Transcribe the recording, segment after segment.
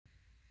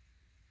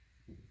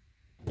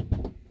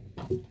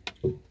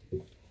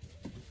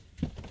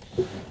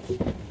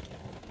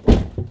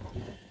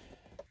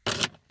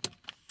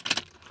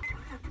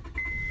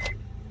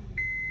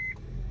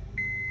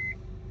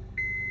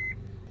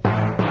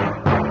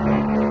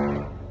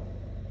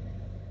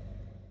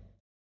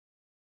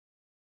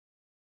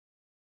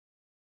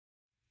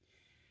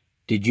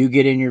Did you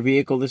get in your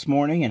vehicle this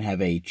morning and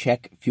have a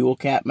check fuel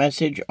cap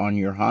message on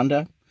your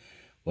Honda?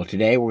 Well,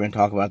 today we're going to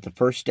talk about the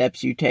first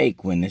steps you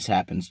take when this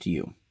happens to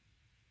you.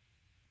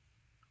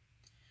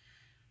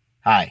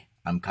 Hi,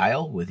 I'm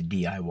Kyle with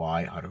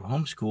DIY Auto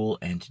Homeschool,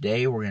 and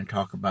today we're going to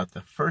talk about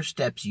the first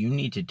steps you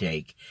need to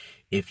take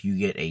if you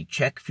get a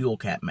check fuel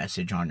cap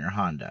message on your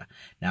Honda.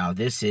 Now,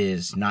 this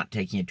is not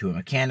taking it to a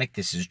mechanic.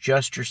 This is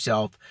just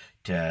yourself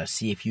to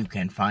see if you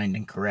can find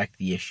and correct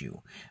the issue.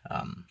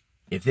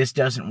 If this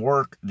doesn't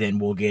work, then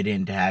we'll get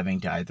into having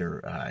to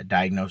either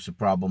diagnose a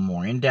problem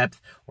more in depth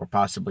or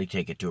possibly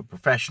take it to a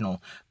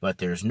professional. But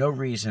there's no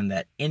reason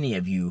that any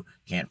of you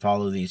can't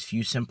follow these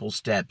few simple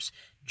steps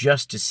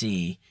just to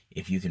see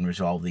if you can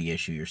resolve the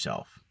issue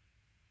yourself.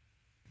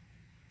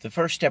 The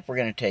first step we're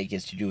going to take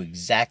is to do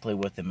exactly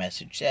what the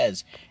message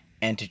says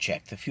and to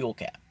check the fuel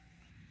cap.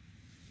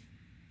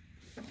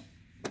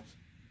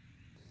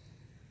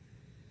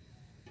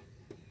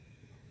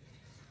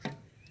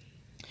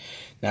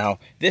 Now,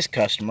 this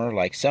customer,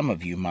 like some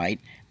of you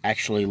might,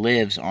 actually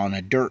lives on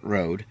a dirt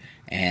road,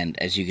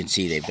 and as you can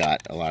see, they've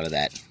got a lot of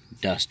that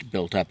dust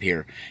built up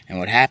here. And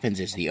what happens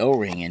is the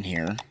O-ring in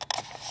here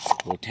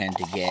will tend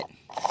to get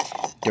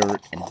dirt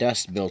and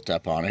dust built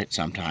up on it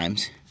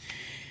sometimes.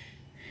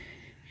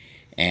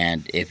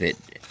 And if it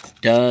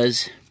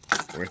does,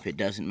 or if it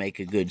doesn't make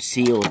a good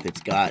seal, if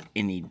it's got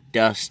any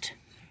dust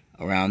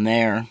around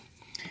there,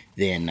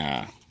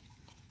 then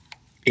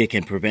it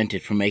can prevent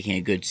it from making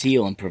a good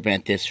seal and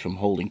prevent this from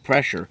holding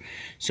pressure.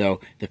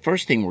 So the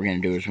first thing we're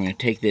going to do is we're going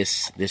to take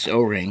this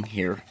O-ring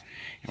here,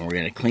 and we're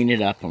going to clean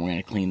it up, and we're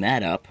going to clean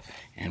that up,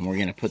 and we're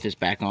going to put this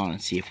back on and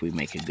see if we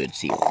make a good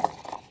seal.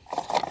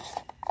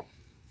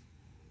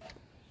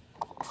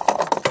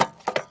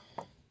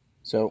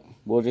 So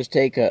we'll just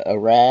take a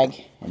rag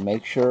and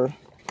make sure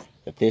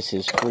that this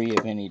is free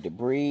of any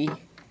debris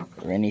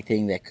or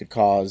anything that could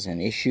cause an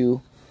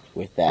issue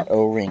with that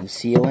O-ring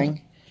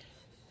sealing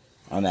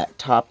on that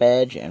top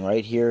edge and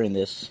right here in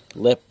this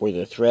lip where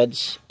the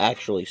threads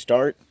actually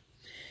start.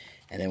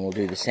 And then we'll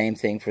do the same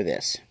thing for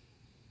this.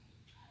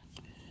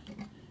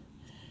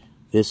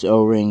 This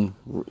O-ring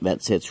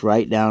that sits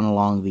right down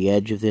along the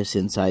edge of this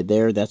inside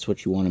there, that's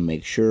what you want to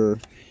make sure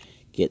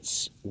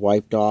gets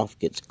wiped off,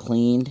 gets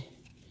cleaned.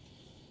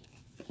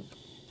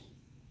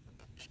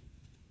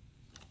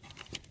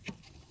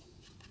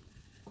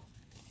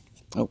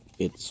 Oh,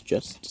 it's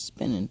just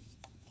spinning.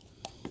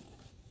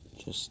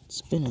 Just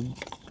spinning.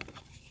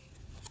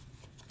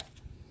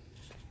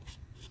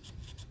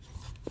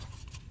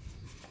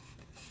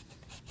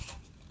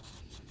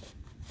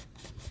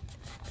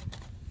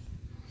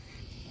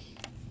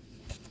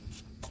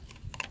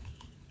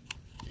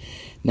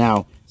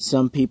 Now,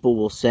 some people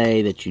will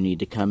say that you need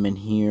to come in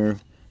here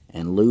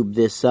and lube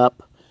this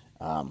up,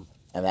 and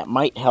that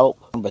might help,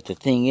 but the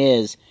thing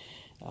is,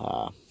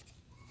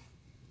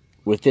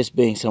 with this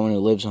being someone who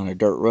lives on a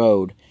dirt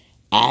road,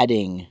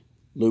 adding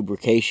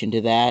lubrication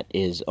to that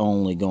is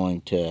only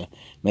going to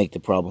make the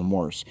problem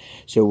worse.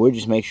 So we'll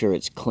just make sure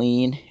it's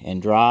clean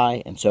and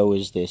dry, and so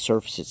is the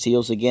surface it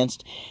seals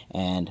against,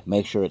 and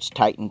make sure it's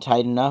tight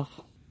enough.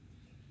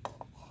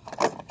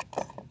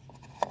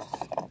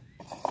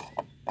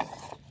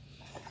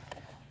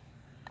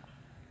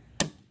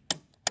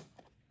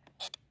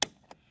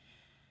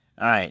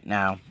 Alright,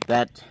 now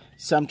that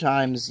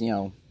sometimes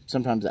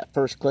that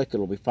first click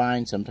it'll be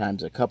fine,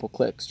 sometimes a couple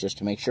clicks just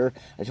to make sure.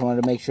 I just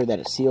wanted to make sure that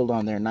it's sealed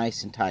on there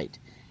nice and tight.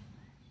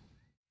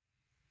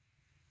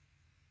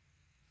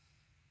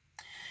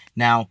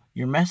 Now,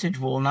 your message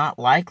will not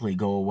likely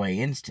go away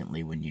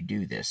instantly when you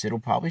do this. It'll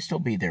probably still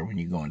be there when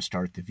you go and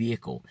start the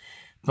vehicle.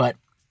 But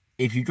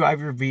if you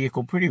drive your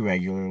vehicle pretty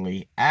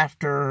regularly,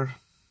 after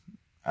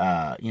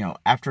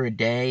after a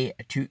day,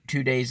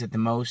 two days at the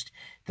most,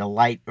 the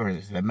light or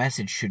the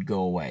message should go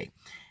away.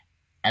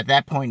 At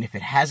that point, if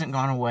it hasn't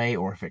gone away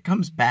or if it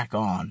comes back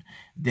on,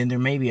 then there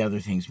may be other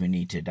things we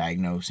need to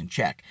diagnose and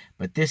check.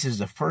 But this is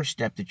the first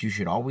step that you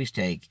should always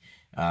take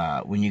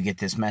when you get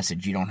this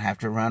message. You don't have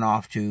to run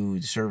off to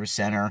the service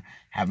center,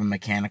 have a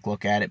mechanic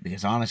look at it,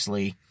 because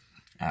honestly,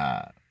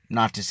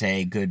 not to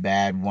say good,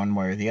 bad, one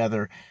way or the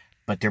other,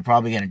 but they're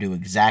probably going to do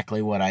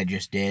exactly what I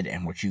just did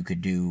and what you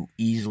could do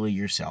easily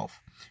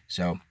yourself.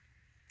 So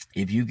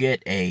if you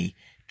get a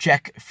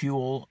check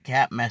fuel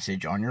cap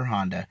message on your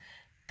Honda,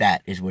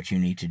 that is what you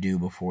need to do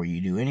before you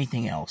do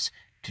anything else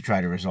to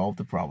try to resolve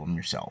the problem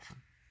yourself.